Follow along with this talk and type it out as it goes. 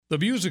The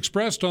views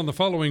expressed on the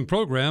following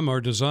program are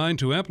designed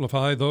to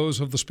amplify those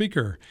of the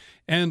speaker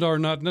and are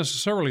not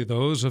necessarily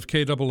those of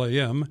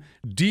KAAM,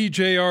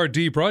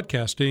 DJRD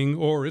Broadcasting,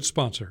 or its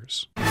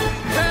sponsors.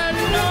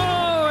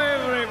 Hello,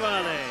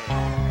 everybody!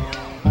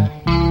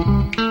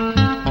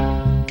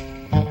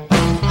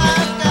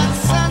 I've got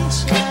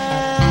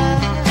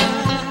sunshine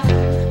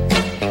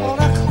on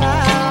a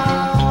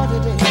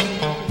cloudy day.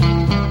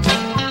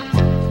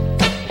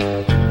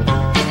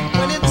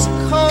 When it's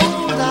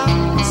cold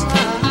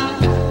outside,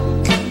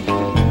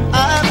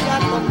 I've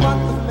got the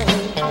month of May.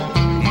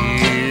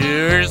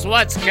 Here's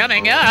what's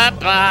coming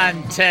up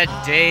on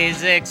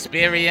today's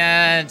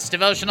experience.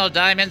 Devotional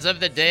Diamonds of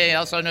the Day,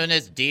 also known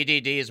as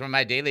DDDs, where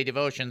my daily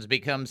devotions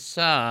become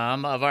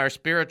some of our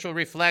spiritual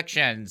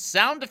reflections.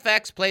 Sound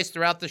effects placed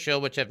throughout the show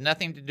which have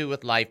nothing to do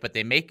with life, but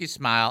they make you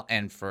smile,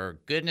 and for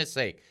goodness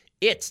sake,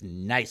 it's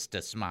nice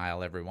to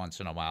smile every once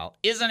in a while,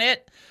 isn't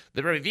it?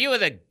 The review of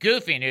the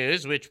goofy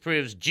news, which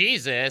proves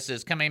Jesus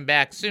is coming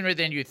back sooner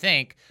than you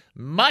think,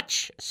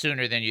 much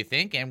sooner than you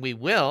think, and we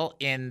will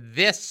in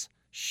this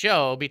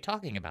show be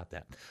talking about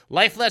that.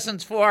 Life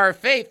lessons for our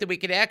faith that we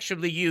could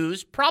actually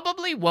use.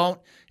 Probably won't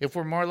if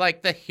we're more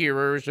like the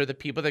hearers or the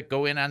people that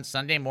go in on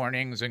Sunday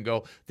mornings and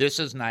go, this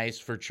is nice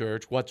for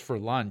church, what's for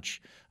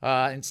lunch?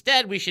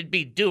 Instead, we should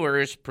be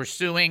doers,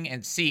 pursuing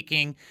and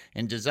seeking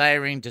and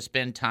desiring to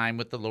spend time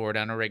with the Lord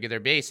on a regular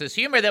basis.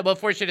 Humor that will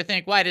force you to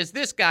think, why does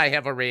this guy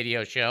have a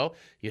radio show?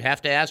 You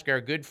have to ask our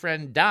good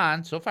friend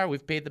Don. So far,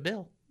 we've paid the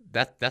bill.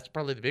 That's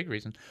probably the big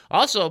reason.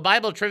 Also,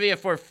 Bible trivia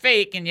for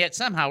fake and yet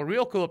somehow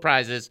real cool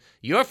prizes,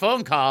 your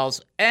phone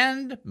calls,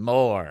 and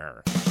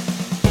more.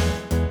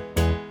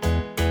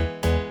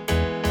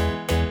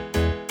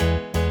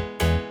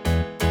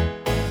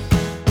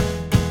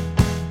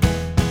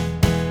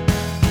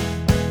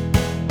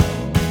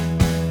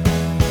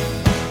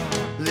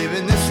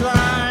 Living this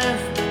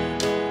life,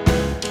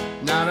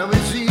 none of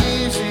it's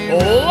easy.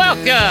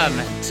 Welcome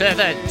to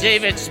the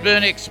David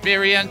Spoon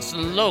Experience,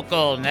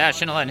 local,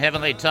 national, and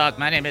heavenly talk.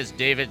 My name is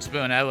David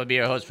Spoon. I will be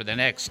your host for the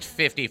next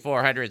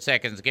 5,400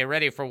 seconds. Get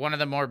ready for one of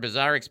the more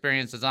bizarre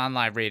experiences on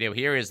live radio.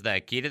 Here is the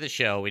key to the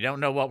show. We don't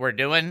know what we're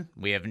doing.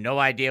 We have no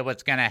idea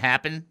what's going to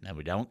happen, and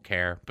we don't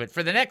care. But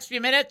for the next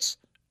few minutes,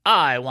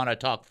 I want to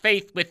talk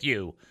faith with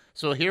you.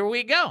 So here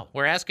we go.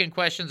 We're asking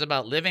questions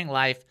about living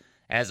life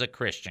as a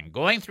Christian,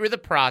 going through the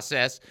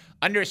process,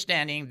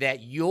 understanding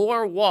that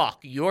your walk,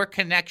 your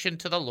connection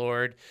to the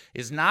Lord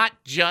is not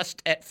just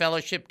at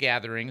fellowship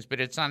gatherings, but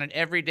it's on an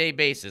everyday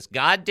basis.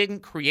 God didn't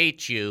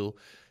create you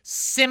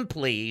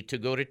simply to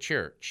go to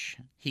church.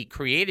 He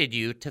created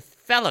you to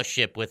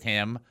fellowship with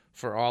him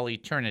for all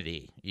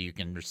eternity. You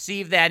can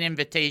receive that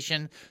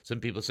invitation.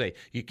 Some people say,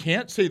 you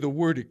can't say the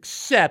word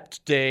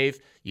accept, Dave.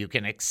 You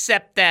can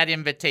accept that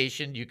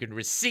invitation. You can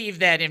receive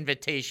that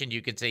invitation.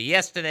 You can say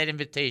yes to that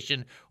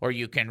invitation, or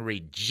you can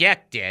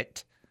reject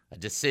it, a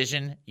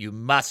decision you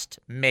must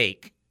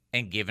make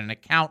and give an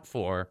account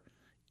for.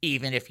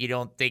 Even if you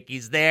don't think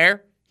he's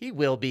there, he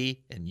will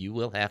be, and you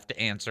will have to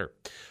answer.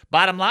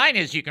 Bottom line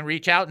is you can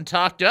reach out and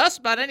talk to us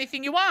about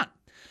anything you want.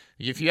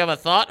 If you have a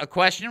thought, a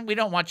question, we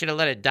don't want you to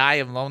let it die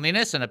of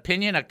loneliness. An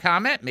opinion, a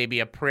comment, maybe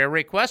a prayer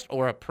request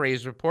or a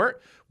praise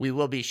report. We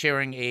will be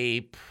sharing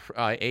a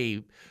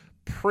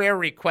prayer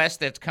request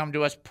that's come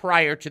to us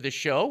prior to the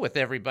show with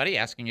everybody,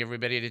 asking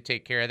everybody to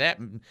take care of that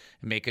and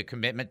make a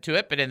commitment to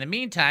it. But in the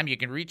meantime, you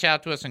can reach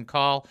out to us and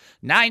call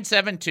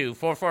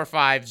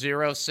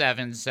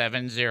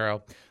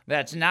 972-445-0770.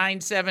 That's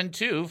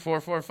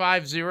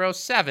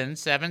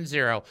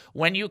 972-445-0770.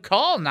 When you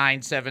call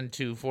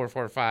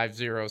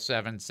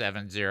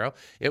 972-445-0770,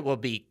 it will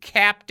be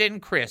Captain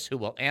Chris who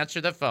will answer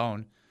the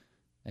phone,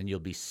 and you'll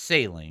be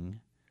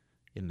sailing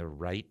in the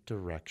right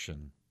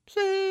direction.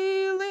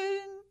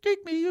 Sailing,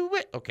 take me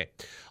away. Okay.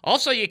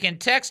 Also, you can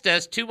text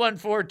us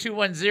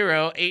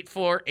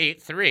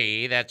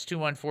 214-210-8483. That's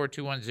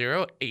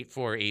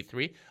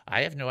 214-210-8483.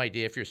 I have no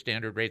idea if your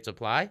standard rates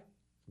apply,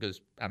 because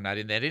I'm not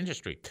in that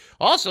industry.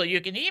 Also, you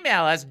can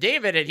email us,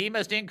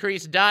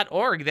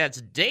 david@hemustincrease.org.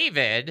 That's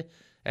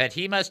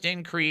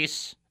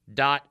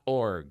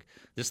david@hemustincrease.org.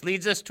 This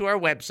leads us to our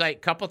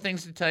website. Couple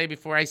things to tell you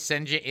before I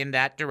send you in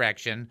that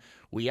direction.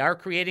 We are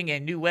creating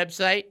a new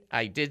website.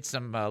 I did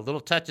some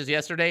little touches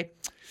yesterday.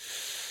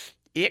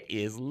 It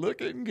is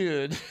looking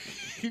good.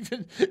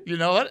 You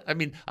know what? I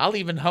mean, I'll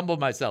even humble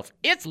myself.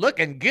 It's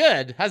looking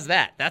good. How's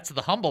that? That's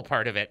the humble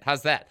part of it.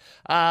 How's that?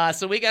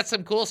 So we got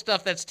some cool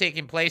stuff that's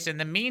taking place. In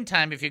the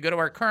meantime, if you go to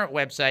our current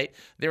website,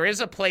 there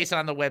is a place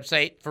on the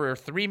website for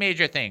three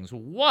major things.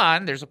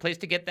 One, there's a place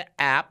to get the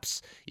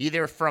apps,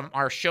 either from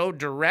our show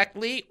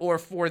directly or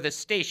for the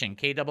station,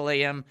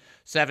 KAAM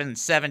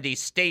 770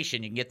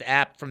 station. You can get the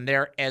app from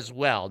there as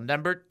well.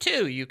 Number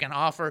two, you can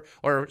offer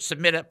or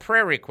submit a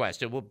prayer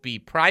request. It will be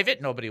private.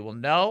 Nobody will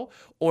know.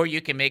 Or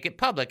you can make it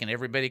public and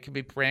everybody can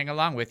be praying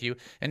along with you.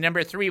 And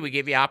number three, we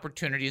give you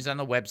opportunities on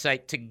the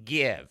website to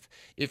give.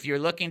 If you're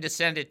looking to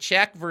send a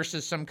check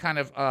versus some kind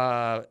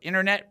of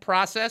internet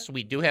process,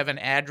 we do have an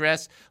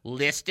address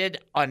listed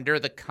under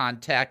the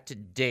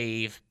Contact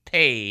Dave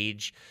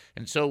page.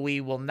 And so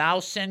we will now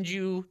send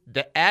you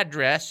the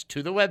address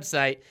to the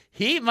website,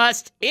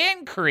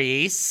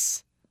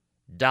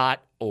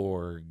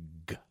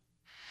 hemustincrease.org.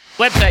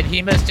 Website,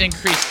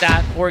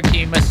 hemustincrease.org,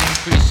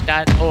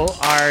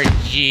 hemustincrease.org.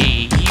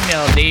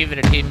 Email David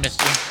at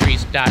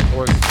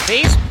hemustincrease.org.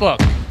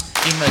 Facebook,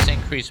 He Must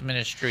Increase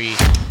Ministry.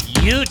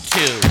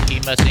 YouTube, He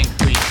Must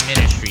Increase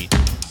Ministry.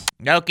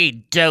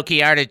 Okie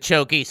dokie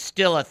artichoke,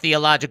 still a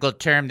theological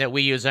term that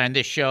we use on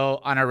this show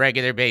on a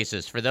regular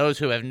basis. For those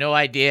who have no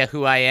idea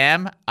who I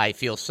am, I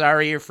feel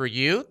sorrier for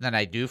you than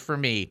I do for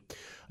me.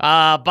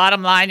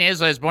 Bottom line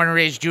is, I was born and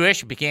raised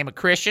Jewish, became a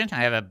Christian. I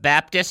have a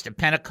Baptist, a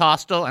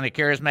Pentecostal, and a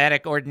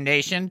charismatic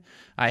ordination.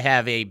 I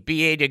have a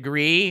BA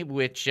degree,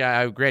 which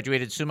I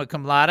graduated summa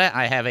cum laude.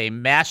 I have a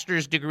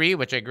master's degree,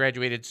 which I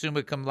graduated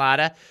summa cum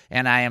laude.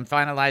 And I am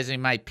finalizing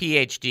my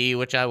PhD,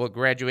 which I will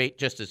graduate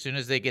just as soon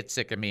as they get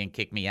sick of me and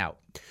kick me out.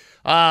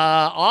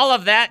 All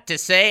of that to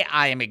say,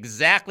 I am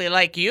exactly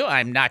like you.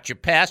 I'm not your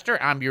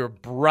pastor. I'm your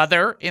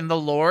brother in the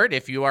Lord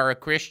if you are a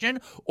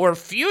Christian, or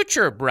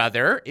future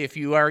brother if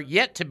you are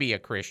yet to be a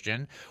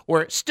Christian,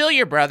 or still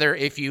your brother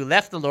if you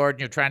left the Lord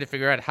and you're trying to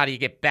figure out how do you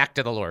get back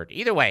to the Lord.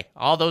 Either way,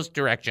 all those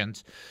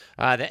directions.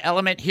 The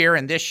element here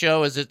in this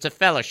show is it's a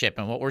fellowship,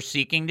 and what we're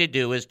seeking to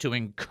do is to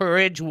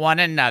encourage one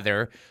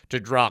another to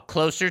draw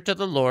closer to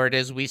the Lord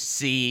as we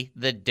see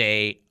the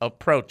day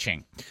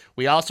approaching.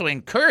 We also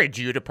encourage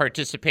you to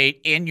participate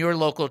in your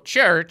local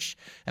church,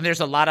 and there's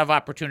a lot of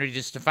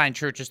opportunities to find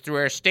churches through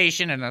our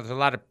station, and there's a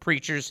lot of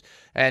preachers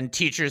and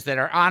teachers that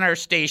are on our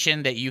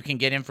station that you can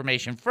get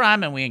information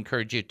from, and we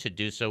encourage you to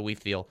do so. We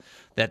feel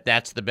that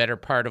that's the better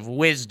part of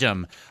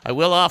wisdom. I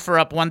will offer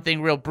up one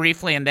thing real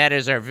briefly, and that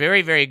is our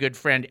very, very good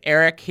friend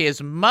Eric.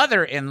 His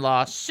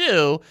mother-in-law,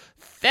 Sue,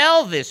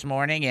 fell this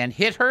morning and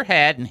hit her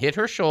head and hit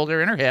her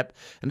shoulder and her hip.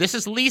 And this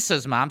is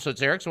Lisa's mom, so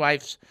it's Eric's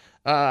wife's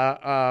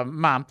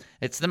mom.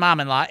 It's the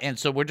mom-in-law. And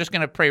so we're just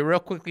going to pray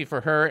real quickly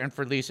for her and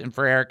for Lisa and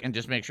for Eric and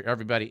just make sure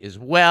everybody is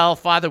well.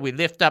 Father, we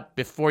lift up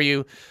before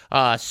you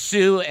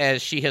Sue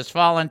as she has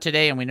fallen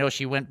today, and we know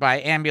she went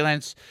by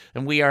ambulance.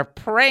 And we are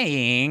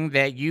praying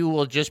that you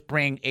will just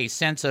bring a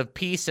sense of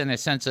peace and a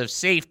sense of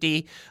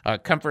safety,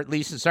 comfort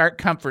Lisa's heart,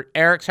 comfort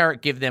Eric's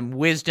heart, give them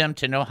wisdom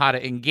to know how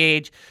to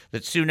engage,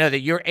 that Sue know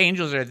that your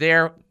angels are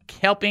there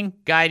helping,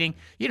 guiding.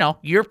 You know,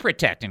 you're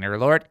protecting her,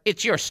 Lord.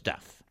 It's your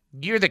stuff.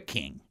 You're the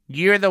king.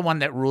 You're the one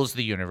that rules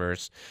the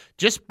universe.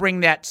 Just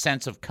bring that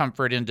sense of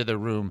comfort into the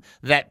room,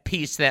 that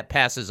peace that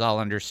passes all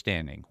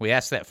understanding. We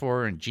ask that for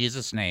her in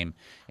Jesus' name.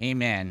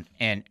 Amen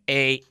and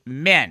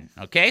amen.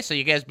 Okay, so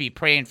you guys be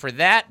praying for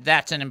that.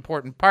 That's an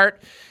important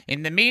part.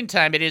 In the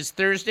meantime, it is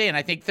Thursday, and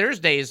I think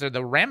Thursdays are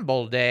the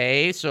ramble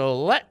day, so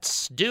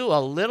let's do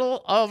a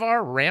little of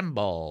our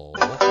ramble.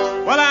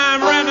 Well,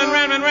 I'm rambling.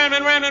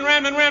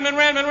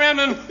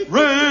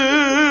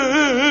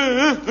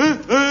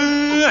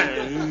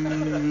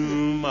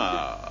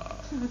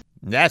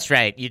 That's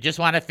right. You just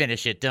want to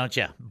finish it, don't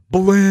you?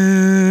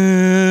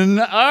 Blin.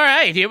 All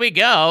right, here we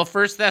go.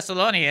 1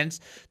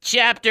 Thessalonians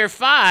chapter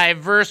 5,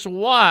 verse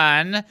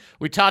 1.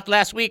 We talked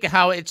last week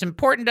how it's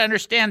important to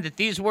understand that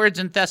these words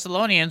in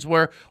Thessalonians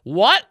were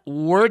what?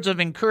 Words of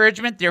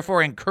encouragement.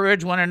 Therefore,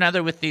 encourage one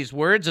another with these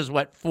words is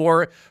what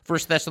 1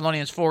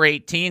 Thessalonians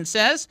 4:18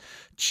 says.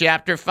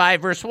 Chapter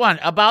 5, verse 1.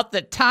 About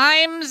the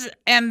times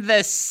and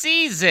the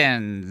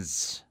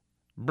seasons,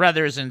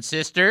 brothers and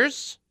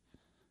sisters,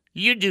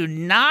 you do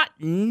not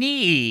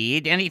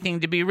need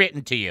anything to be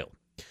written to you.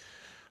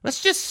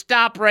 Let's just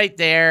stop right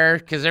there,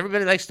 because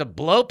everybody likes to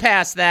blow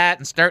past that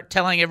and start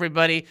telling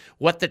everybody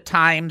what the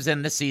times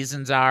and the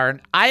seasons are.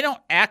 And I don't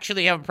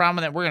actually have a problem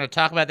with that. We're going to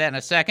talk about that in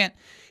a second.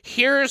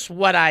 Here's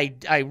what I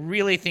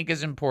really think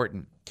is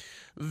important.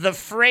 The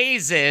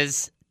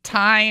phrases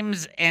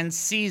times and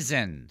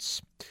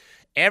seasons.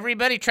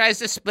 Everybody tries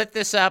to split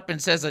this up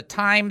and says a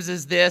times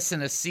is this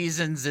and a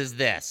seasons is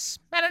this.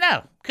 I don't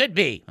know. Could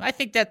be. I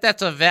think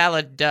that's a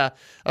valid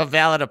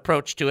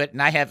approach to it,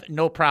 and I have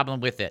no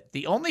problem with it.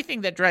 The only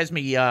thing that drives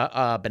me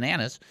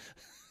bananas,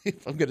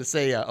 if I'm going to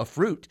say a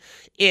fruit,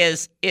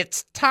 is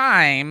it's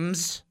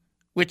times,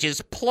 which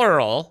is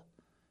plural,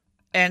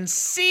 and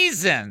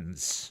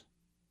seasons,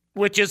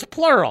 which is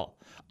plural.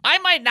 I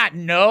might not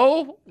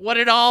know what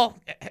it all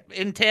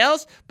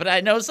entails, but I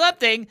know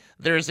something.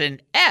 There's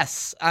an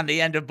S on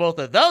the end of both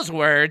of those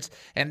words,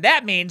 and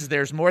that means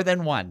there's more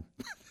than one.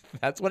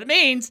 That's what it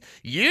means.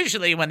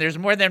 Usually when there's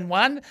more than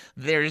one,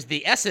 there's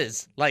the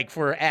S's, like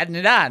for adding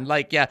it on.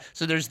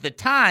 So there's the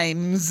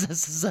times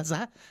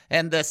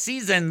and the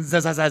seasons.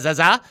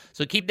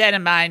 So keep that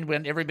in mind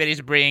when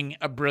everybody's bringing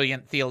a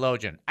brilliant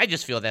theologian. I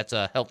just feel that's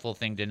a helpful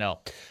thing to know.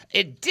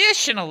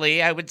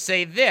 Additionally, I would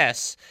say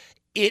this.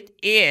 It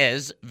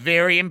is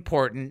very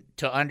important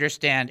to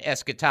understand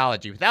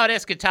eschatology. Without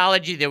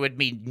eschatology, there would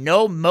be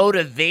no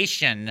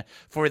motivation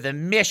for the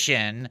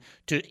mission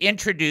to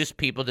introduce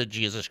people to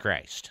Jesus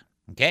Christ.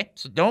 Okay,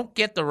 so don't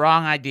get the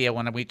wrong idea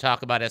when we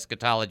talk about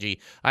eschatology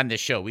on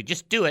this show. We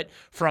just do it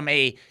from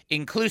a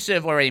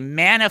inclusive or a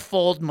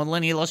manifold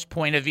millennialist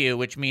point of view,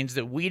 which means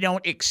that we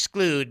don't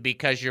exclude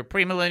because you're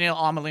premillennial,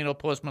 all-millennial,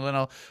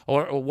 post-millennial,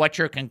 or what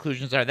your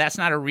conclusions are. That's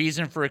not a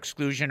reason for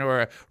exclusion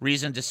or a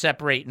reason to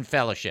separate in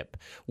fellowship.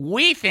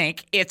 We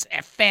think it's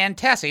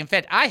fantastic. In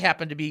fact, I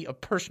happen to be a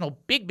personal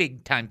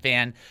big-time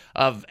fan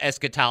of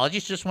eschatology.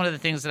 It's just one of the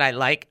things that I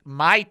like.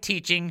 My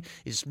teaching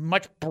is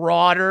much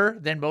broader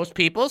than most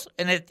people's.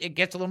 And it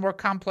gets a little more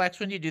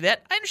complex when you do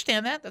that. I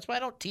understand that. That's why I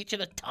don't teach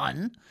it a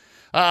ton.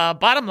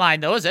 Bottom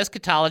line, though, is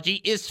eschatology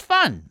is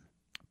fun,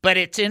 but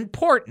it's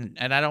important,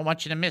 and I don't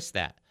want you to miss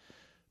that.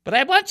 But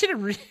I want you to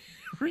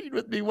read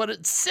with me what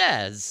it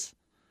says.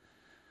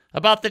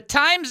 About the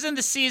times and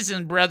the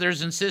season,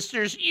 brothers and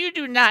sisters, you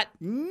do not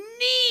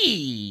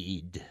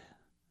need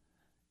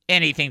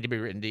anything to be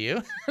written to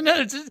you.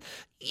 No,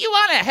 you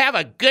want to have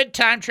a good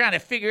time trying to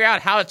figure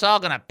out how it's all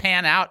going to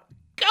pan out?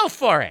 Go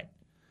for it.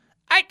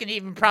 I can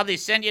even probably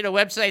send you to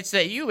websites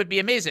that you would be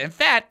amazed at. In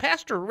fact,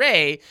 Pastor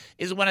Ray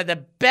is one of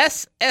the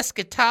best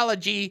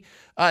eschatology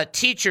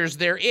teachers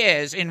there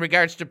is in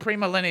regards to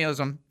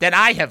premillennialism that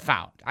I have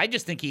found. I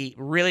just think he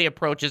really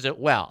approaches it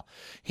well.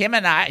 Him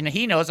and I, and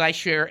he knows I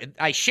share.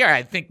 I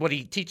think what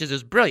he teaches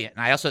is brilliant.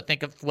 And I also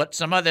think of what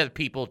some other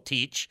people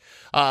teach,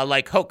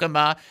 like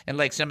Hokema and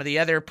like some of the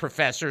other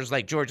professors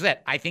like George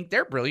Lett. I think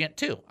they're brilliant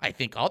too. I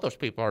think all those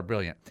people are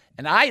brilliant.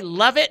 And I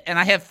love it and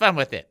I have fun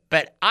with it.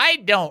 But I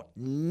don't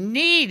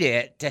need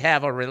it to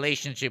have a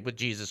relationship with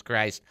Jesus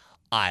Christ.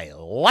 I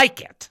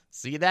like it.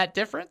 See that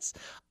difference?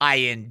 I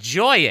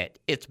enjoy it.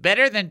 It's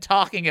better than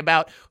talking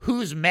about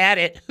who's mad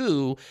at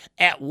who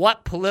at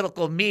what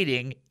political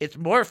meeting. It's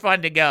more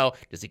fun to go,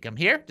 does he come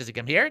here? Does he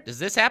come here? Does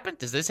this happen?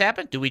 Does this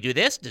happen? Do we do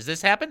this? Does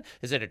this happen?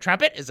 Is it a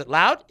trumpet? Is it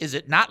loud? Is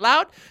it not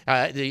loud?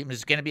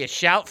 Is it going to be a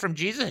shout from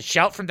Jesus? A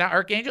shout from the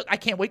archangel? I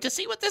can't wait to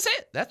see what this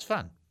is. That's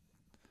fun.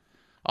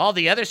 All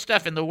the other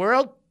stuff in the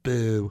world,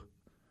 boo.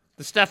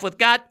 The stuff with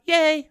God,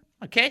 yay.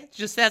 Okay, it's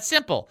just that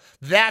simple.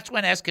 That's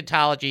when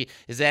eschatology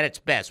is at its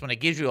best, when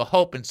it gives you a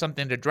hope and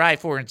something to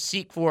drive for and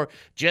seek for.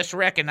 Just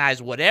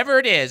recognize whatever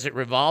it is, it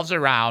revolves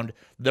around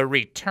the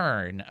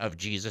return of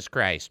Jesus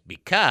Christ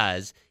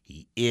because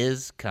he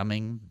is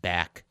coming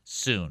back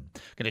soon.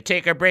 Going to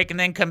take our break and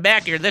then come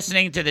back. You're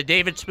listening to the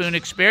David Spoon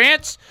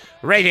Experience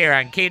right here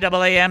on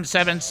KAAM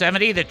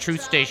 770, the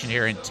truth station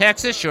here in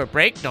Texas. Short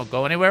break. Don't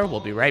go anywhere. We'll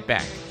be right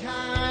back.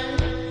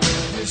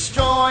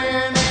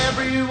 Destroying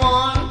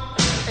everyone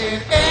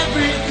and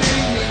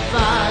everything we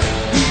find.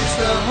 He's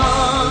the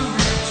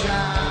hungry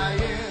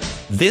giant.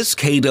 This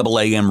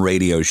KAAM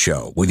radio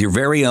show with your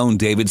very own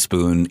David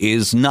Spoon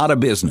is not a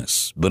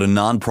business, but a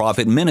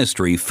nonprofit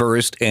ministry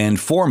first and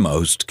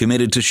foremost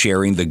committed to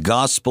sharing the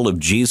gospel of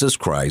Jesus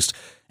Christ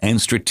and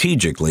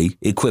strategically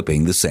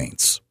equipping the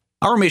saints.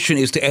 Our mission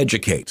is to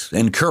educate,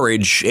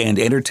 encourage, and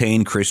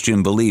entertain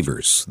Christian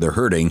believers, the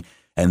hurting,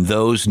 and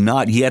those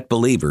not yet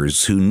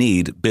believers who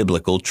need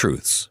biblical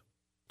truths.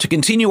 To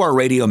continue our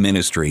radio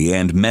ministry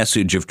and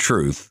message of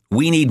truth,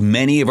 we need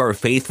many of our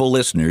faithful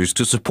listeners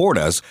to support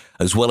us,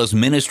 as well as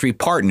ministry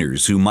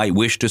partners who might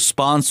wish to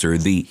sponsor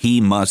the He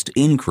Must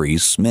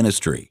Increase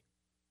ministry.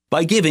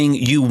 By giving,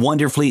 you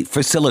wonderfully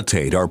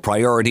facilitate our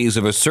priorities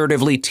of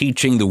assertively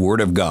teaching the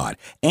Word of God,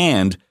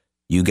 and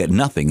you get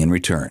nothing in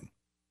return.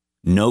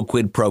 No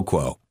quid pro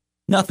quo.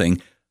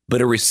 Nothing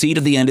but a receipt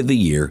at the end of the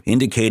year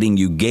indicating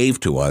you gave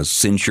to us,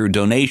 since your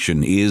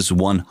donation is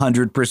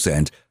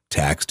 100%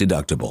 tax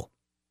deductible.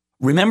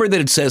 Remember that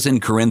it says in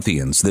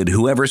Corinthians that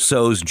whoever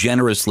sows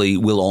generously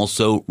will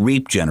also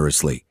reap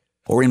generously.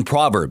 Or in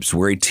Proverbs,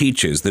 where it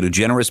teaches that a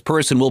generous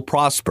person will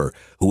prosper.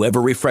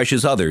 Whoever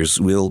refreshes others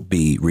will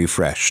be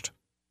refreshed.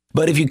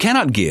 But if you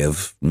cannot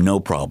give, no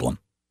problem.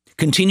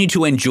 Continue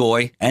to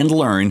enjoy and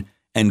learn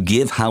and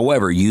give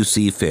however you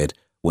see fit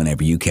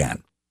whenever you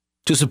can.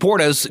 To support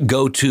us,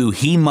 go to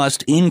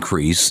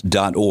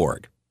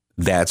hemustincrease.org.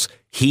 That's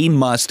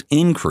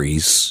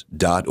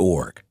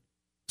hemustincrease.org.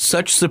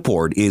 Such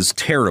support is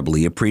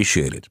terribly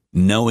appreciated,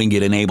 knowing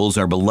it enables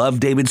our beloved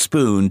David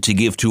Spoon to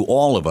give to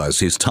all of us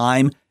his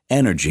time,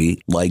 energy,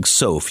 like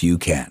so few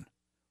can.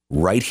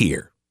 Right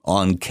here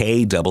on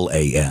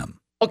KAAM.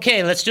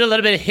 Okay, let's do a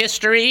little bit of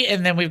history,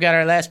 and then we've got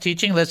our last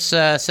teaching. Let's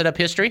set up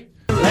history.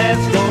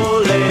 Let's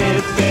go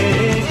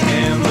living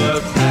in the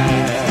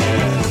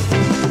past.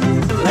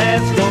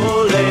 Let's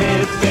go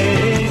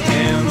living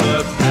in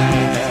the past.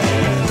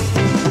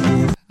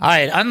 All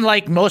right,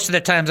 unlike most of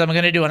the times, I'm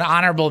going to do an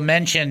honorable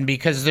mention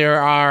because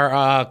there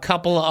are a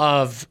couple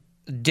of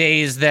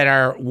days that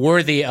are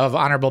worthy of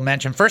honorable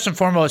mention. First and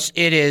foremost,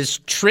 it is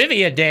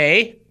Trivia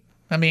Day.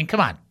 I mean, come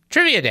on,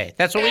 Trivia Day.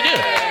 That's what we do.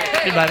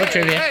 Do Bible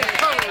trivia.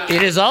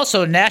 It is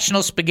also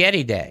National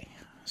Spaghetti Day.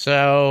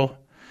 So,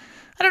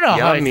 I don't know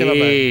how I feel about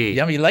it.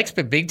 Yummy. You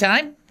like big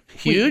time?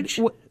 Huge?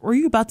 Wait, were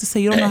you about to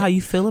say you don't know how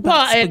you feel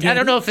about spaghetti? I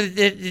don't know if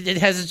it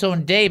has its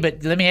own day,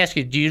 but let me ask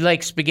you, do you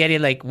like spaghetti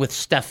like with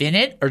stuff in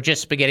it or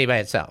just spaghetti by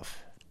itself?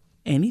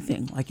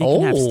 Anything. Like it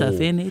can have stuff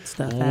in it,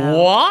 stuff out.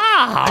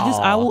 Wow.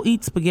 I will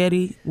eat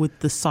spaghetti with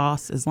the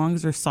sauce as long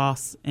as there's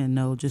sauce and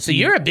no just. So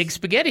you're a big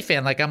spaghetti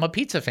fan, like I'm a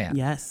pizza fan.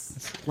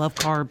 Yes. Love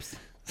carbs.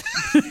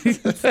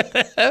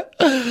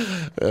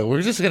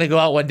 We're just going to go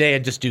out one day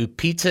and just do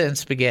pizza and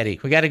spaghetti.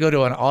 We got to go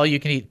to an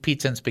all-you-can-eat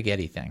pizza and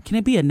spaghetti thing. Can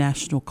it be a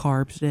National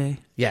Carbs Day?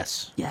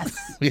 Yes. Yes.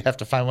 We have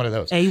to find one of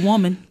those. A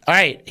woman. All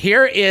right,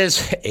 here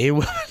is a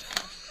woman.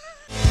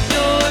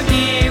 You're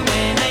here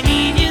when I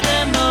need you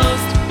the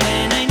most,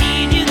 when I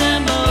need you the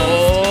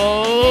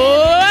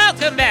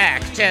most. Welcome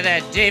back to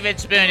the David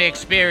Spoon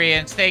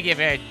Experience. Thank you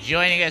for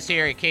joining us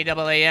here at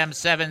KAAM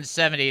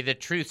 770, the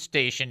truth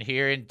station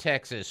here in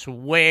Texas,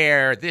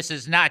 where this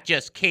is not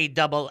just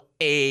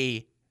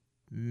KAA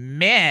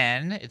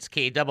men, it's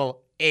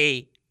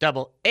KAA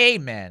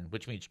men,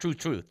 which means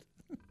truth.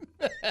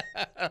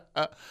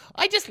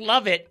 I just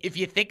love it if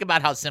you think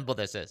about how simple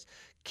this is.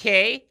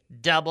 KAAM.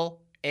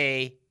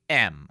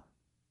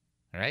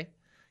 All right?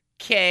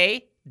 KAA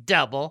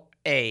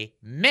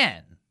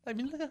men. I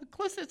mean, look how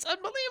close. It's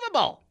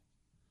unbelievable.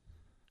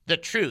 The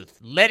truth.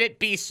 Let it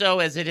be so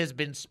as it has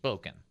been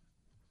spoken.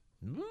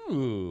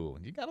 Ooh,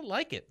 you got to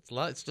like it.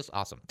 It's just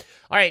awesome.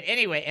 All right,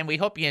 anyway, and we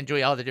hope you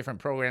enjoy all the different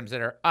programs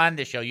that are on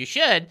the show. You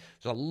should.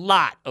 There's a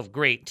lot of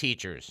great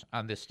teachers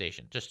on this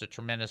station, just a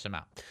tremendous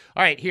amount.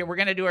 All right, here, we're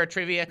going to do our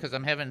trivia because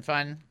I'm having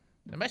fun.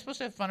 Am I supposed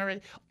to have fun already?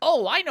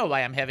 Oh, I know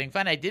why I'm having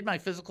fun. I did my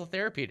physical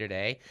therapy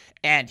today,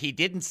 and he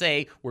didn't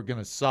say, we're going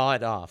to saw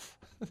it off.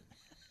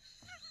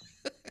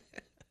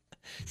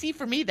 See,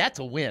 for me, that's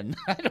a win.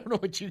 I don't know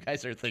what you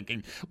guys are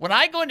thinking. When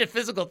I go into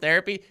physical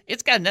therapy,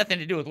 it's got nothing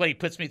to do with what he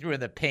puts me through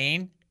and the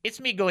pain. It's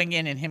me going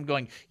in and him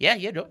going, yeah,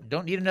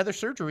 don't need another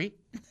surgery.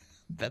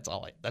 That's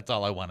all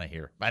I want to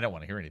hear. I don't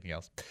want to hear anything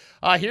else.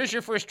 Here's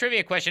your first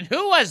trivia question.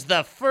 Who was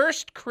the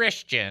first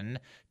Christian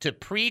to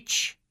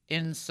preach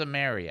in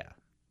Samaria?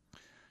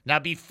 Now,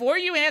 before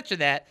you answer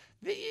that,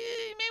 you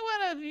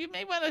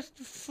may want to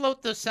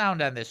float the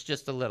sound on this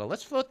just a little.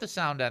 Let's float the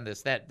sound on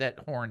this, that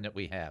horn that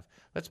we have.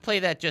 Let's play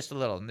that just a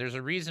little, and there's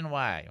a reason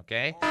why,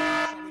 okay?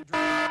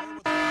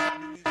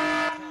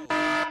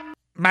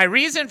 My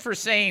reason for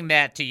saying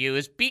that to you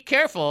is be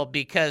careful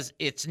because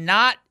it's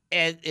not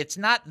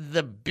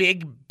the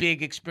big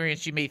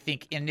experience you may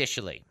think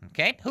initially,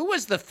 okay? Who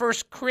was the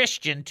first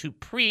Christian to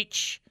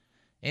preach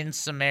in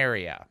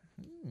Samaria?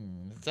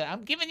 So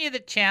I'm giving you the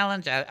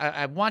challenge.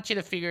 I want you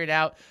to figure it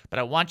out, but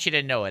I want you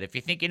to know it. If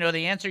you think you know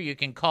the answer, you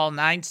can call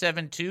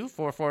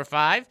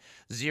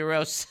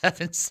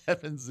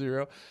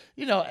 972-445-0770.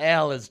 You know,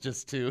 Al is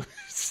just too.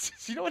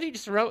 You know what he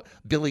just wrote?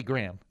 Billy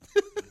Graham.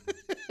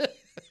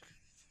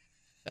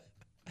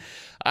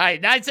 All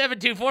right,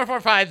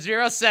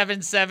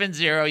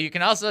 972-445-0770. You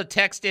can also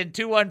text in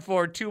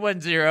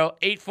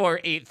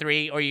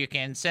 214-210-8483, or you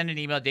can send an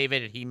email,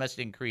 David at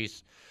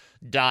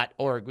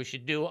hemustincrease.org. We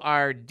should do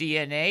our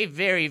DNA.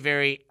 Very,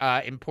 very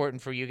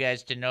important for you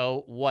guys to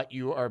know what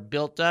you are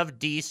built of.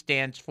 D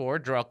stands for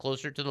draw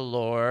closer to the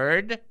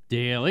Lord.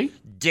 Daily.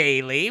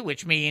 Daily,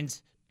 which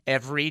means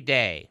every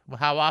day. Well,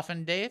 how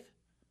often, Dave?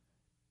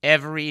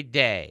 Every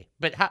day.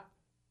 But how?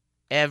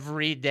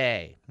 Every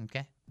day.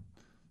 Okay.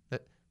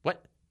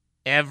 What?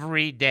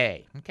 Every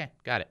day. Okay,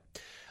 got it.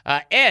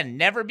 And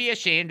never be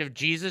ashamed of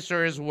Jesus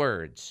or his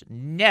words.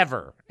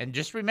 Never. And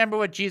just remember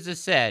what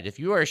Jesus said. If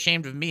you are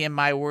ashamed of me and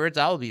my words,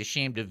 I will be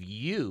ashamed of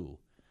you.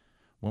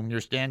 When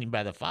you're standing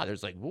by the Father,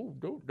 it's like, whoa,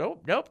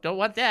 nope, don't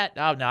want that.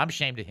 Oh, no, I'm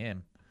ashamed of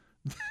him.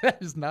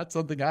 That is not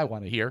something I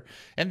want to hear.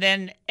 And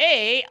then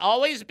A,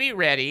 always be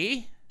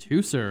ready.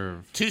 To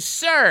serve. To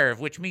serve,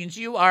 which means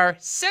you are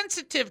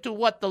sensitive to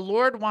what the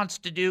Lord wants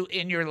to do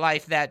in your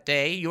life that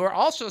day. You are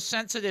also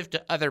sensitive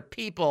to other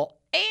people,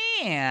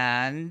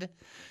 and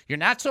you're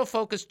not so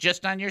focused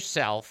just on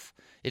yourself.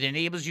 It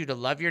enables you to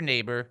love your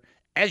neighbor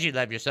as you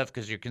love yourself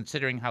because you're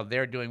considering how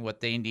they're doing what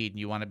they need, and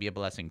you want to be a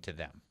blessing to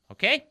them.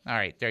 Okay? All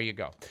right, there you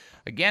go.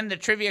 Again, the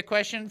trivia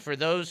question for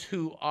those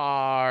who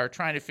are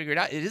trying to figure it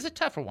out. It is a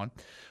tougher one.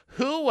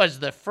 Who was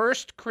the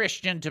first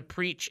Christian to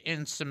preach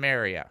in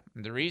Samaria?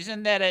 And the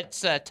reason that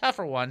it's a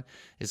tougher one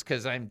is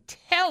because I'm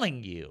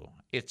telling you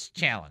it's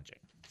challenging.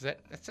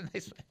 That's a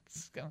nice one.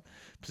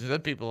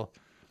 Some people,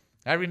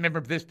 I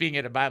remember this being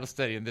at a Bible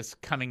study and this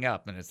coming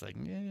up, and it's like,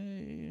 yeah,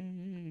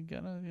 you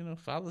gotta,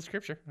 follow the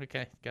scripture.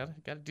 Okay, gotta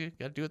do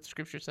what the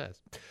scripture says.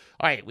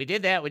 All right, we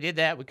did that. We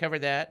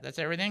covered that. That's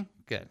everything.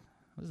 Good.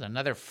 This is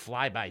another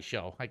flyby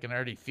show. I can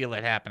already feel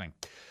it happening.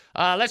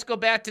 Let's go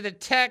back to the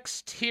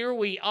text. Here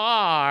we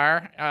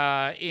are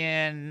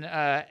in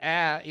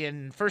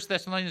 1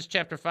 Thessalonians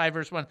chapter 5,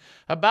 verse 1.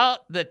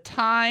 About the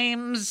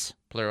times,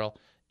 plural,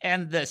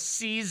 and the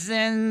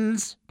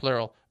seasons,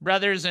 plural.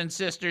 Brothers and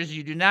sisters,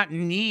 you do not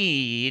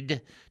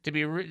need to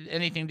be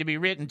anything to be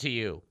written to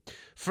you.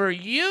 For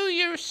you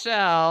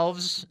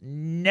yourselves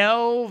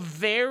know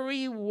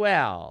very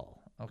well.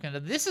 Okay, now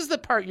this is the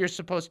part you're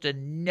supposed to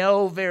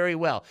know very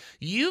well.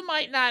 You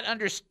might not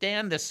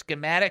understand the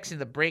schematics and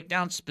the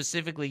breakdown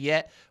specifically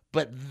yet,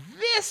 But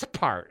this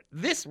part,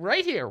 this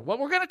right here, what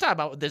we're going to talk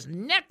about, this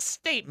next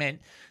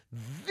statement,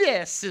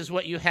 this is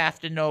what you have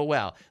to know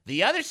well.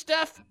 The other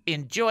stuff,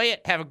 enjoy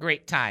it, have a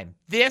great time.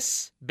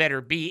 This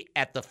better be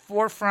at the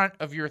forefront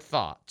of your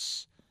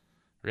thoughts.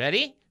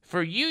 Ready?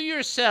 For you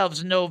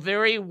yourselves know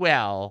very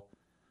well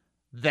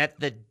that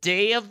the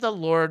day of the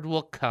Lord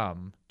will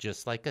come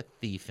just like a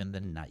thief in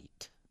the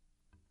night.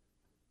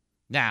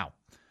 Now,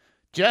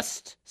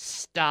 just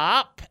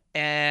stop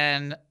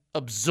and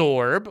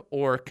absorb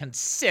or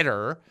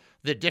consider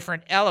the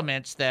different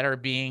elements that are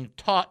being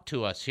taught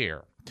to us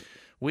here.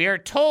 We are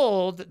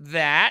told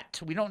that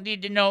we don't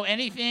need to know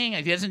anything.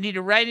 He doesn't need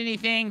to write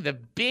anything. The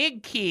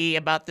big key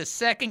about the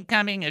second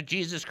coming of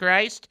Jesus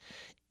Christ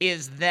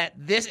is that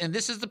this, and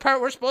this is the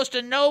part we're supposed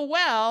to know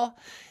well,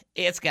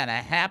 it's going to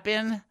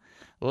happen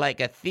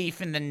like a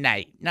thief in the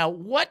night. Now,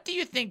 what do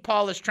you think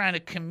Paul is trying to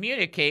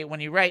communicate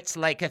when he writes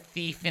like a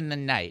thief in the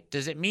night?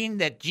 Does it mean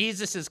that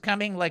Jesus is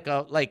coming like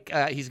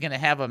he's going to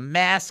have a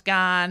mask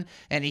on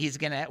and he's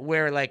going to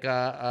wear like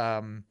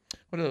a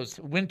what are those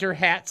winter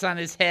hats on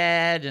his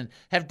head and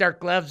have dark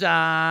gloves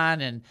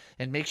on and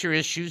make sure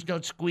his shoes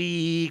don't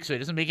squeak so he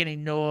doesn't make any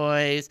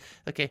noise?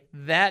 Okay,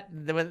 that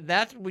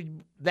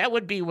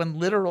would be when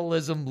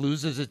literalism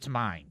loses its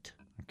mind.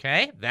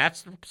 Okay,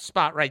 that's the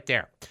spot right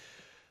there.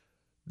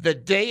 The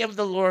day of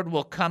the Lord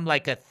will come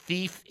like a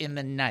thief in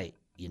the night.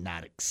 You're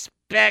not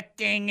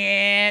expecting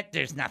it.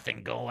 There's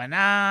nothing going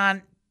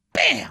on.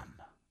 Bam!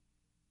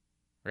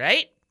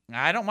 Right?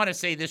 Now, I don't want to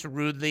say this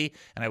rudely,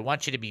 and I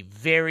want you to be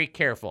very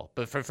careful.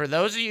 But for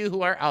those of you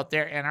who are out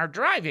there and are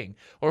driving,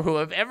 or who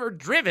have ever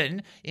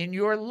driven in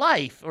your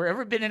life, or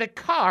ever been in a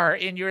car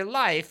in your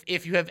life,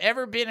 if you have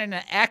ever been in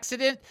an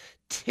accident,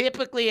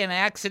 typically,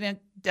 now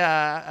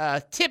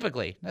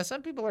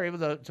some people are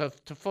able to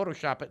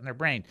Photoshop it in their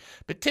brain,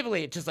 but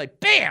typically it's just like,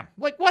 bam,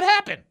 like what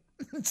happened?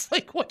 It's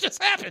like, what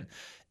just happened?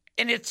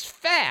 And it's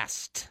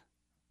fast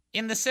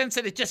in the sense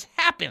that it just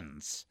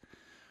happens.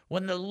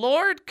 When the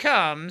Lord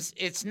comes,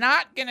 it's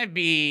not going to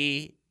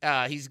be,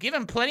 he's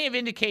given plenty of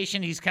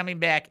indication he's coming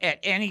back at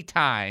any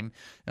time.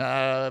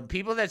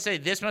 People that say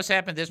this must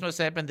happen, this must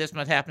happen, this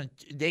must happen,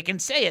 they can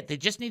say it. They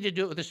just need to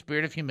do it with a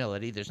spirit of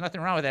humility. There's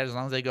nothing wrong with that as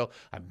long as they go,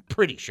 I'm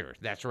pretty sure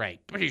that's right.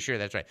 Pretty sure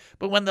that's right.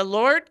 But when the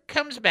Lord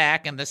comes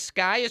back and the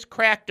sky is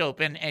cracked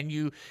open and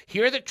you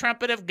hear the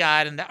trumpet of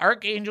God and the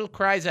archangel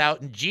cries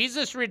out and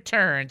Jesus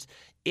returns,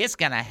 it's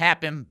going to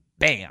happen,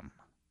 bam,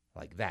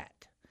 like that.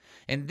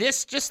 And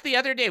this, just the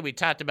other day, we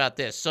talked about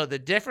this. So the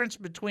difference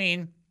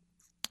between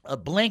a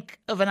blink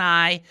of an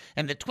eye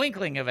and the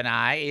twinkling of an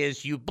eye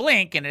is you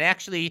blink, and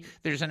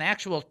there's an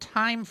actual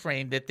time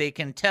frame that they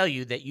can tell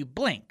you that you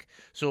blink.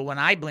 So when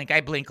I blink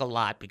a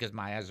lot because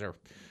my eyes are,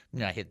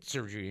 I had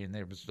surgery and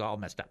it was all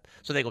messed up.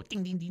 So they go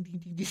ding, ding, ding, ding,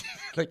 ding, ding,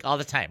 like all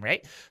the time,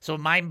 right? So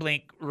mine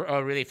blink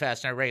really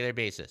fast on a regular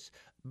basis.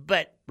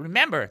 But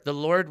remember, the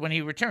Lord, when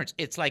he returns,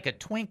 it's like a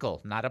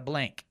twinkle, not a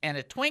blink. And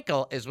a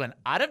twinkle is when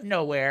out of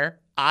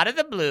nowhere, out of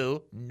the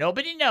blue,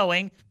 nobody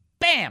knowing,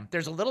 bam,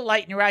 there's a little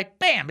light in your eye,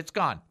 bam, it's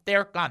gone.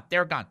 They're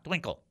gone,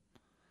 twinkle.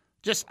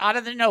 Just out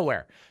of the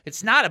nowhere.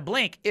 It's not a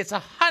blink, it's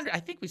 100,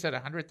 I think we said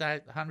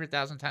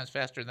 100,000 times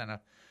faster than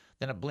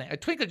a blink. A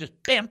twinkle just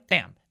bam,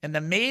 bam. And the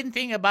main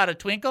thing about a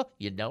twinkle,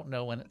 you don't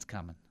know when it's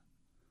coming.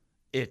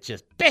 It's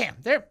just bam,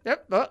 there.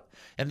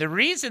 And the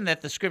reason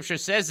that the scripture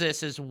says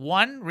this is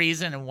one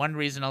reason and one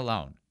reason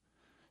alone.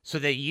 So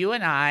that you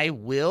and I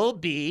will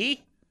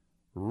be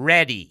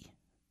ready.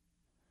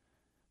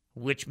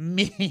 Which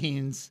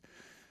means,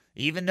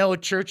 even though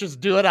churches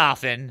do it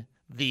often,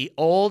 the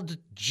old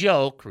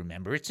joke,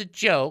 remember it's a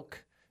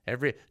joke,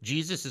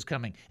 Jesus is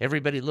coming,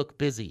 everybody look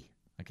busy.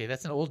 Okay,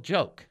 that's an old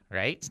joke,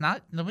 right? It's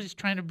not, nobody's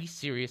trying to be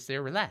serious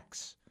there,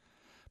 relax.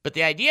 But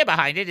the idea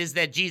behind it is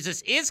that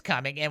Jesus is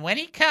coming, and when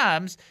he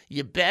comes,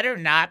 you better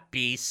not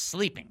be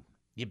sleeping.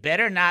 You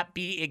better not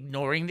be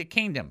ignoring the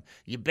kingdom.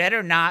 You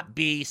better not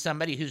be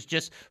somebody who's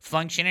just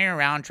functioning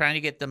around trying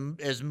to get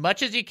as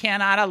much as you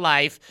can out of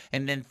life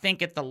and then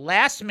think at the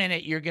last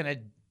minute you're going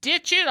to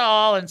ditch it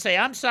all and say,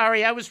 I'm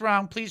sorry, I was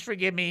wrong, please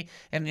forgive me,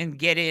 and then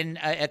get in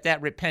at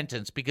that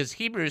repentance. Because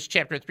Hebrews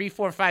chapter 3,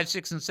 4, 5,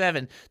 6, and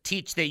 7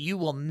 teach that you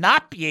will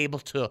not be able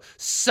to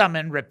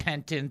summon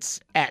repentance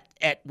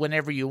at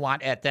whenever you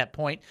want at that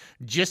point,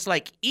 just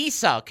like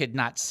Esau could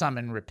not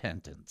summon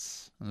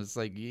repentance. And it's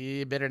like,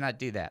 you better not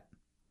do that.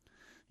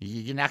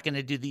 You're not going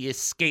to do the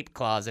escape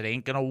clause. It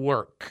ain't going to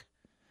work.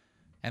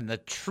 And the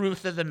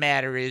truth of the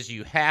matter is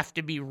you have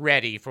to be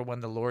ready for when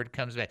the Lord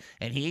comes back.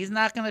 And he's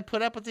not going to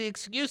put up with the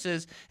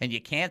excuses. And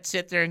you can't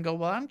sit there and go,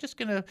 well, I'm just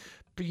going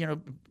to,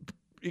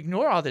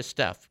 ignore all this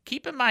stuff.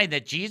 Keep in mind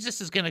that Jesus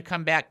is going to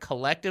come back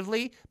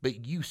collectively,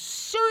 but you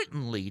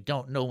certainly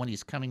don't know when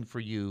he's coming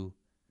for you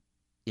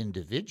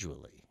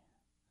individually.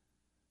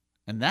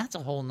 And that's a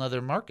whole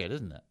nother market,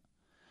 isn't it?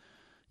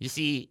 You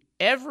see,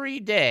 every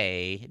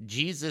day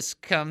Jesus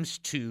comes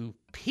to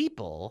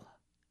people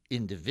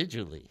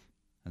individually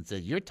and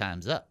said, your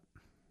time's up.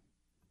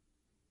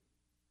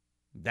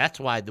 That's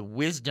why the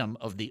wisdom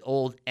of the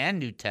Old and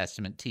New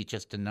Testament teach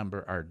us to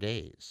number our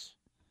days.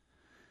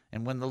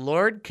 And when the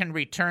Lord can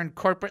return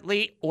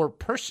corporately or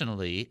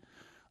personally,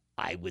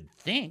 I would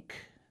think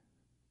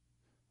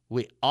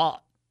we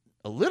ought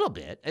a little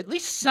bit, at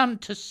least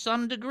to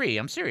some degree,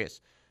 I'm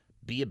serious,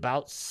 be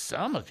about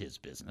some of his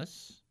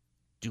business,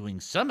 doing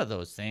some of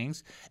those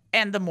things,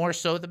 and the more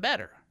so, the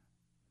better.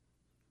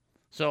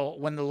 So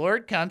when the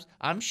Lord comes,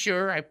 I'm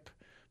sure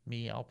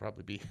I'll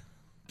probably be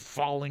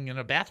falling in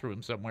a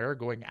bathroom somewhere,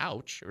 going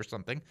ouch or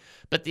something.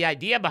 But the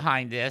idea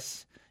behind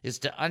this is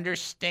to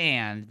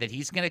understand that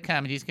he's going to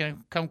come, and he's going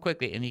to come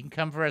quickly, and he can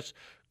come for us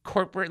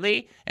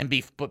corporately,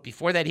 but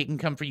before that, he can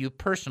come for you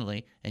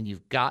personally, and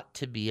you've got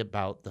to be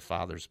about the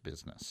Father's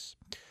business.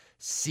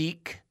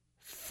 Seek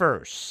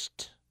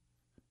first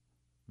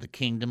the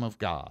kingdom of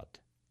God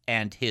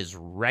and his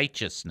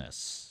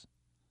righteousness,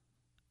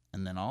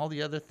 and then all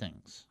the other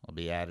things will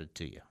be added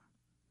to you.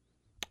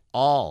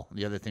 All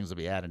the other things will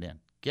be added in.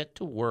 Get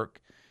to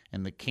work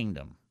in the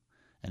kingdom.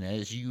 And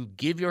as you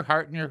give your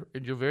heart and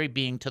your very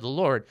being to the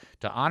Lord,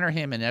 to honor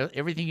him in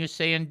everything you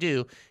say and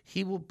do,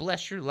 he will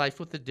bless your life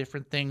with the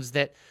different things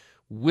that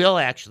will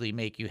actually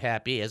make you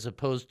happy, as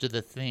opposed to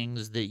the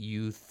things that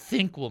you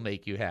think will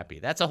make you happy.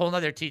 That's a whole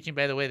other teaching,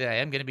 by the way, that I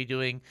am going to be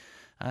doing.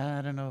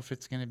 I don't know if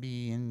it's going to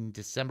be in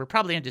December,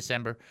 probably in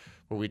December,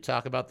 where we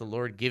talk about the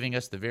Lord giving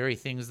us the very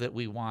things that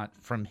we want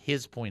from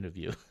his point of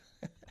view,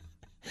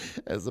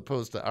 as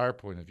opposed to our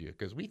point of view,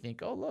 because we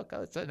think, oh, look,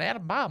 it's an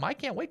atom bomb. I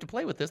can't wait to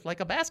play with this like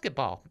a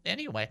basketball.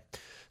 Anyway,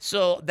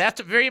 so that's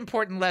a very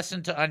important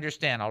lesson to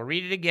understand. I'll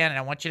read it again, and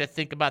I want you to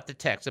think about the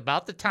text.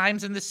 About the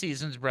times and the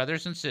seasons,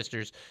 brothers and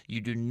sisters,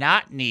 you do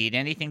not need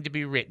anything to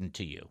be written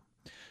to you.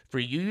 For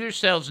you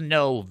yourselves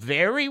know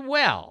very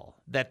well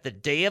that the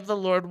day of the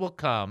Lord will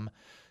come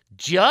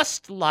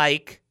just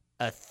like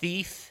a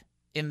thief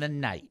in the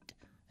night.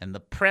 And the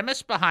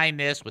premise behind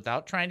this,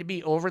 without trying to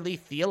be overly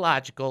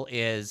theological,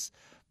 is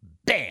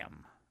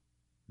bam,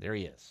 there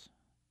he is.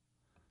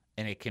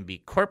 And it can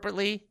be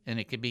corporately and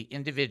it can be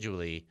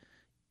individually.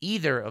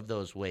 Either of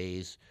those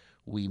ways,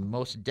 we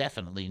most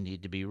definitely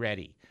need to be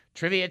ready.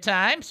 Trivia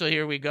time, so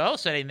here we go,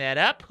 setting that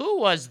up. Who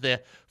was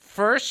the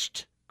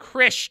first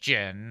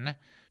Christian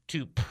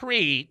to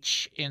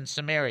preach in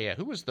Samaria?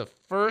 Who was the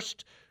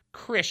first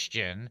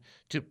Christian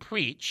to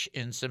preach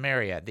in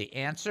Samaria? The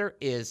answer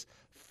is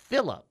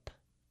Philip.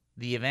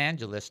 The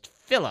evangelist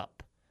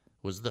Philip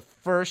was the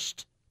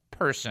first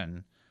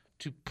person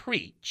to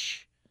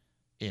preach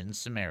in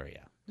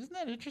Samaria. Isn't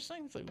that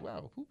interesting? It's like,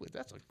 wow,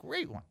 that's a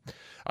great one. All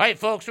right,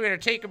 folks, we're going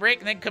to take a break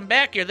and then come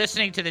back. You're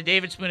listening to the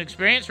David Spoon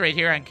Experience right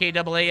here on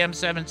KAAM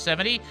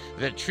 770,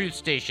 the truth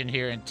station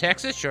here in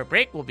Texas. Short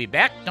break. We'll be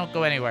back. Don't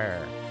go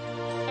anywhere.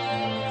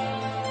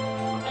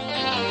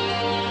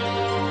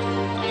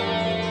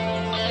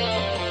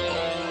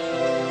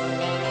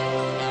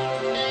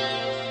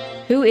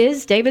 Who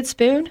is David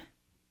Spoon?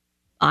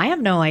 I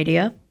have no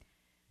idea.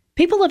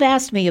 People have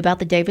asked me about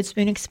the David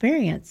Spoon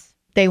Experience.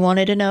 They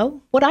wanted to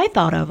know what I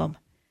thought of him.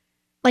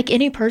 Like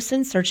any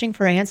person searching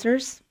for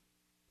answers,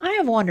 I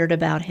have wondered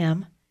about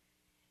him.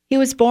 He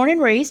was born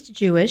and raised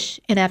Jewish,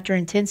 and after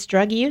intense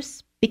drug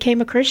use,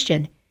 became a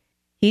Christian.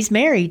 He's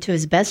married to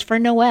his best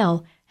friend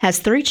Noel, has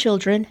 3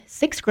 children,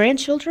 6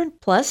 grandchildren,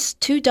 plus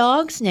 2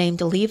 dogs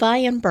named Levi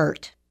and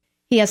Bert.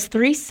 He has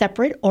 3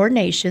 separate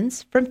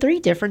ordinations from 3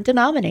 different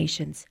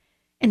denominations,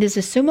 and is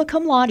a summa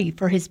cum laude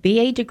for his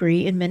BA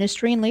degree in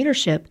ministry and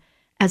leadership,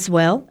 as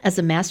well as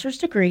a master's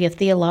degree of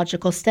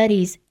theological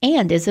studies,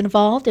 and is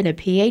involved in a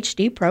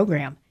PhD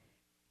program.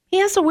 He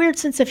has a weird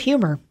sense of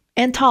humor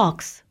and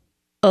talks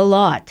a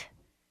lot.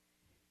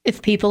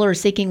 If people are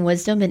seeking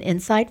wisdom and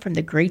insight from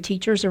the great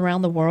teachers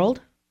around the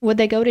world, would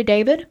they go to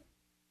David?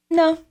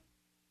 No,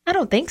 I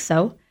don't think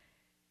so.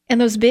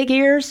 And those big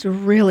ears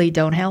really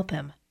don't help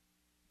him.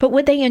 But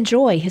would they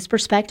enjoy his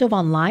perspective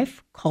on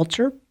life,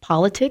 culture,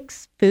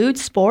 politics, food,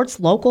 sports,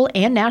 local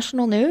and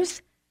national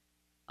news?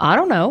 I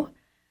don't know.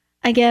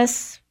 I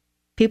guess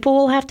people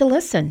will have to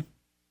listen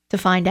to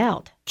find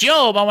out.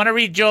 Job, I want to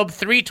read Job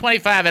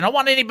 3:25. I don't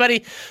want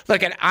anybody,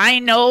 look, I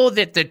know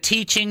that the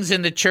teachings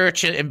in the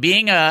church, and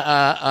being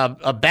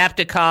a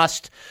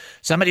Baptist,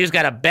 somebody who's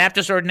got a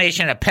Baptist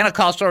ordination, a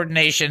Pentecost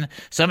ordination,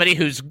 somebody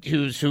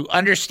who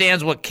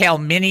understands what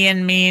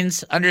Calminian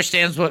means,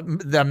 understands what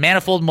the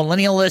manifold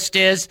millennialist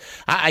is.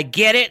 I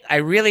get it. I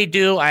really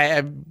do.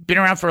 I've been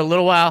around for a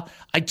little while.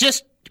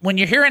 When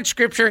you're hearing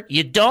scripture,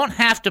 you don't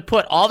have to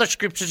put all the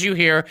scriptures you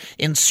hear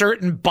in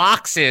certain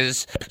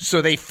boxes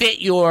so they fit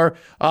your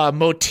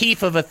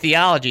motif of a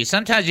theology.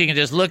 Sometimes you can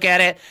just look at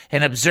it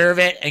and observe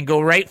it and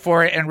go right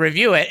for it and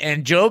review it.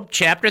 And Job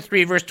chapter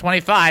 3, verse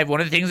 25,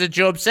 one of the things that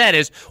Job said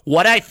is,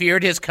 what I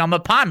feared has come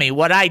upon me.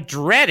 What I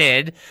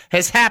dreaded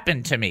has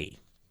happened to me.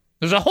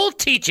 There's a whole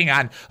teaching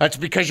on, it's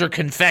because your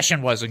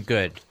confession wasn't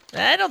good.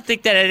 I don't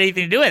think that had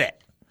anything to do with it.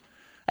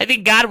 I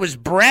think God was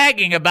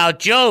bragging about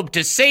Job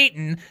to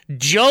Satan.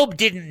 Job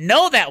didn't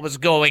know that was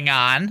going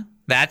on.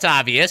 That's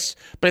obvious.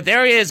 But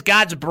there he is.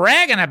 God's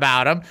bragging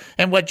about him.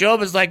 And what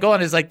Job is like,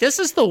 this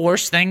is the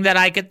worst thing that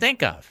I could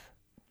think of.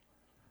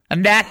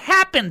 And that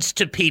happens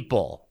to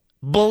people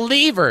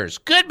believers,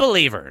 good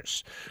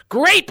believers,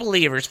 great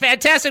believers,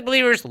 fantastic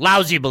believers,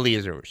 lousy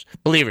believers,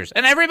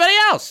 and everybody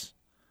else.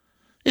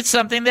 It's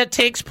something that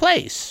takes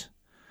place.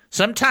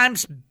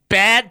 Sometimes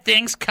bad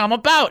things come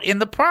about in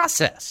the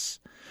process.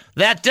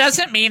 That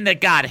doesn't mean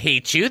that God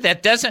hates you.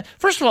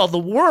 First of all, the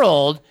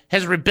world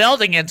has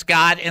rebelled against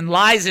God and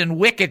lies in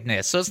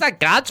wickedness. So it's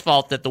not God's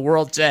fault that the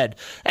world said,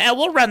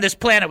 we'll run this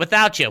planet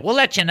without you. We'll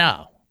let you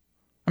know.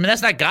 I mean,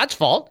 that's not God's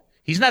fault.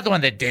 He's not the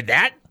one that did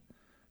that.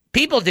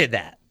 People did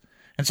that.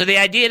 And so the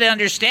idea to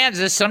understand is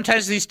that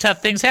sometimes these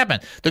tough things happen.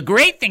 The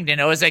great thing to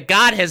know is that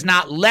God has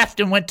not left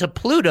and went to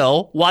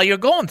Pluto while you're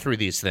going through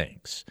these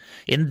things.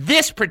 In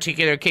this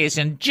particular case,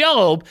 in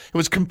Job, it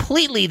was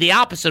completely the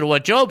opposite of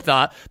what Job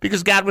thought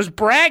because God was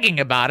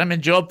bragging about him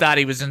and Job thought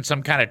he was in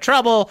some kind of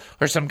trouble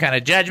or some kind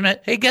of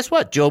judgment. Hey, guess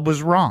what? Job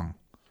was wrong.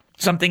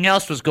 Something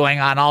else was going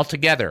on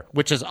altogether,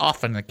 which is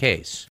often the case.